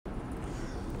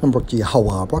Mbroki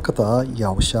Hawa Brakatha,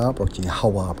 Yahusha, Broki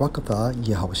Hawa Brakatha,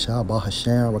 Yahusha,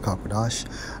 Bahashan, Rakakwadash.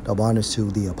 The honors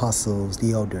to the apostles,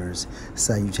 the elders,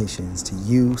 salutations to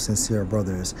you, sincere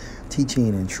brothers, teaching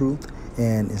in truth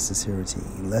and in sincerity.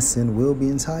 Lesson will be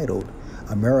entitled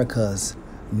America's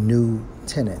New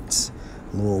Tenets.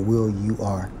 Lord, will you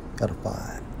are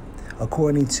edified.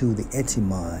 According to the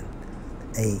etymon,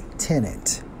 a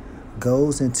tenet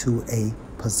goes into a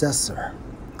possessor.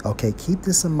 Okay, keep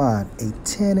this in mind. A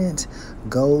tenant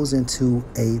goes into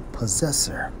a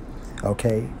possessor.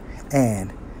 Okay,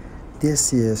 and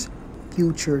this is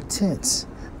future tense.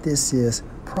 This is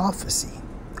prophecy.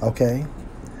 Okay,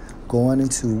 going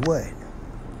into what?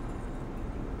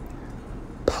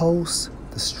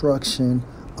 Post-destruction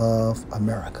of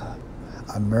America.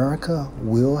 America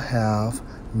will have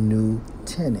new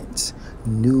tenants,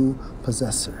 new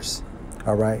possessors.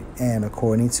 All right, and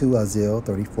according to Isaiah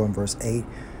 34 and verse 8,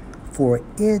 for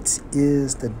it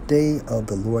is the day of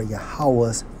the Lord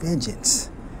Yahweh's vengeance.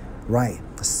 Right,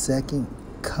 the second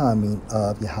coming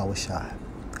of Yahushua.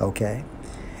 Okay,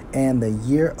 and the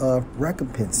year of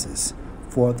recompenses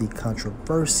for the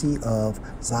controversy of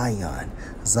Zion.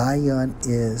 Zion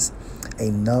is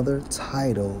another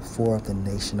title for the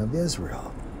nation of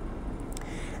Israel.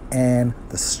 And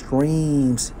the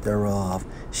streams thereof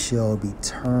shall be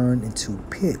turned into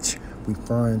pitch,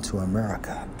 referring to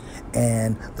America,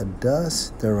 and the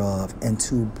dust thereof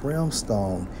into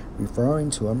brimstone, referring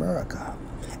to America,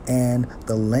 and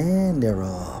the land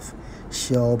thereof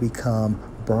shall become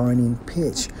burning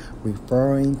pitch,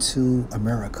 referring to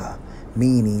America,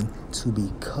 meaning to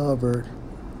be covered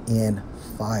in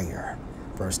fire.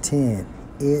 Verse 10,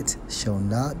 it shall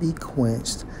not be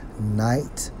quenched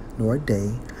night nor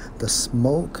day, the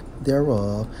smoke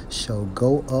thereof shall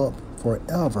go up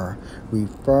forever,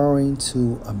 referring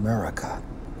to America.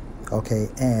 Okay,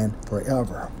 and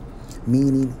forever,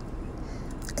 meaning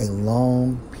a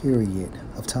long period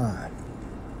of time.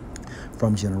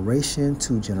 From generation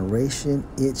to generation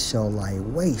it shall lie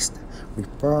waste,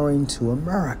 referring to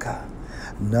America.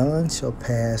 None shall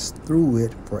pass through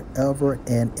it forever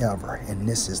and ever, and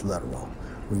this is literal,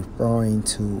 referring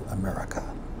to America.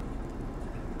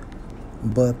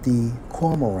 But the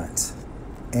cormorant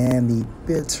and the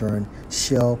bittern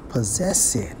shall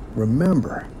possess it.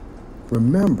 Remember,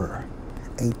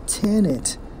 a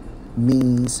tenant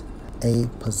means a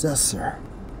possessor.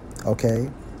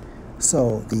 Okay?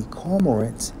 So the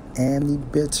cormorant and the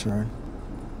bittern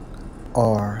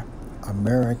are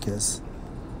America's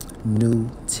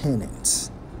new tenants.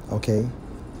 Okay?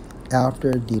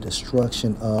 After the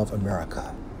destruction of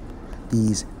America.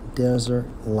 These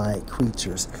desert-like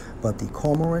creatures, but the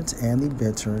cormorant and the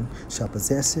bittern shall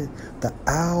possess it. The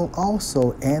owl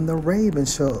also and the raven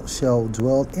shall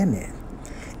dwell in it,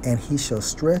 and he shall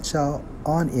stretch out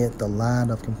on it the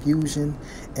line of confusion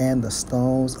and the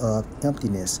stones of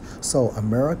emptiness. So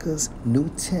America's new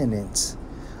tenants,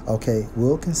 okay,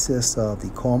 will consist of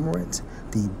the cormorant,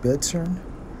 the bittern,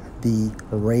 the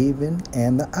raven,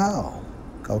 and the owl.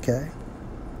 Okay.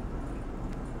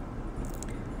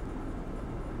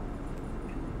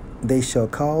 They shall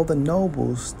call the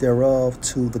nobles thereof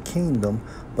to the kingdom,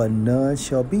 but none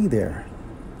shall be there.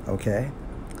 Okay?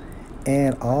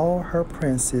 And all her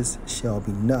princes shall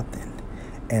be nothing.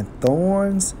 And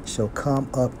thorns shall come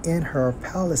up in her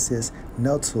palaces,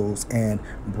 nettles and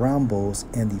brambles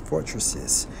in the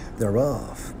fortresses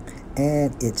thereof.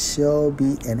 And it shall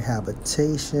be an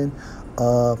habitation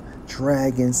of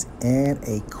dragons and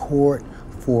a court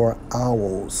for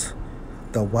owls.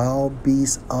 The wild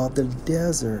beasts of the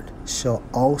desert shall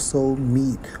also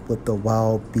meet with the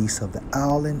wild beasts of the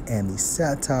island, and the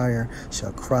satyr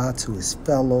shall cry to his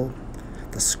fellow.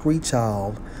 The screech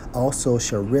owl also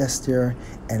shall rest there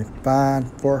and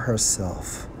find for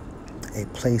herself a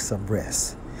place of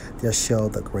rest. There shall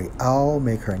the great owl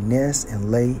make her nest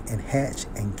and lay and hatch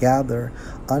and gather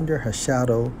under her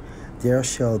shadow. There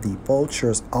shall the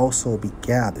vultures also be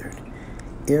gathered,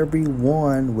 every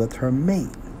one with her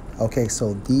mate. Okay,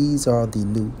 so these are the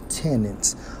new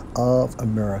tenants of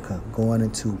America going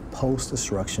into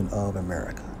post-destruction of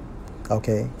America.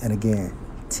 Okay, and again,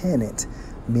 tenant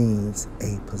means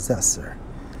a possessor.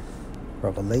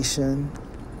 Revelation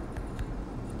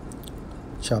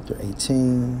chapter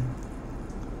 18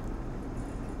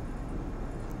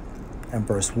 and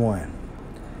verse 1.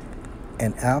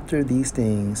 And after these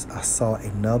things I saw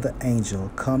another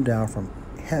angel come down from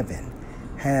heaven,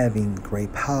 having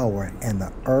great power, and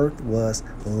the earth was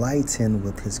lightened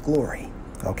with his glory.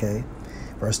 Okay,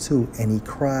 verse 2, and he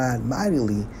cried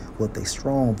mightily with a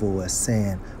strong voice,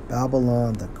 saying,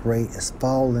 Babylon the great is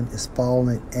fallen,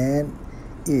 and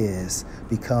is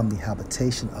become the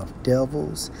habitation of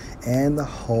devils and the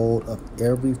hold of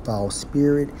every foul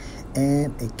spirit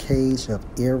and a cage of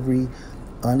every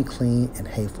unclean and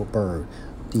hateful bird,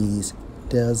 these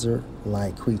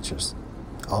desert-like creatures.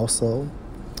 Also,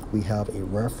 we have a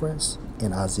reference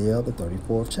in Isaiah, the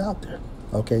 34th chapter.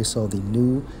 Okay, so the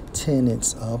new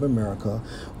tenets of America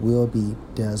will be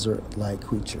desert-like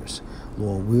creatures.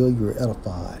 Lord, will you're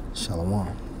edified.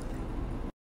 Shalom.